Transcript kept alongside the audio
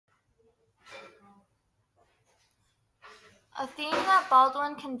A theme that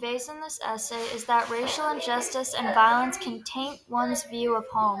Baldwin conveys in this essay is that racial injustice and violence can taint one's view of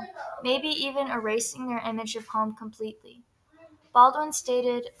home, maybe even erasing their image of home completely. Baldwin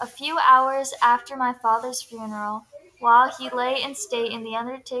stated, "A few hours after my father's funeral, while he lay in state in the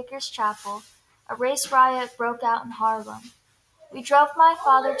Undertaker's chapel, a race riot broke out in Harlem. We drove my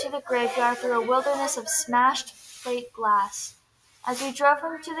father to the graveyard through a wilderness of smashed plate glass. As we drove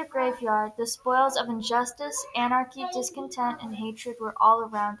him to the graveyard, the spoils of injustice, anarchy, discontent, and hatred were all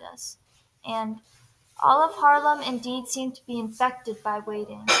around us. And all of Harlem indeed seemed to be infected by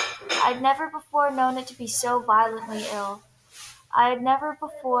waiting. I had never before known it to be so violently ill. I had never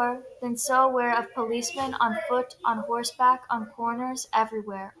before been so aware of policemen on foot, on horseback, on corners,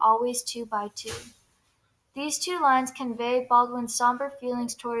 everywhere, always two by two." These two lines convey Baldwin's somber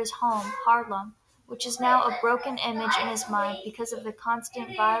feelings toward his home, Harlem, which is now a broken image in his mind because of the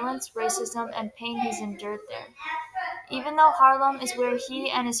constant violence, racism, and pain he's endured there. Even though Harlem is where he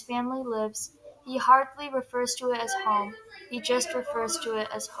and his family lives, he hardly refers to it as home. He just refers to it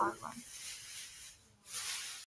as Harlem.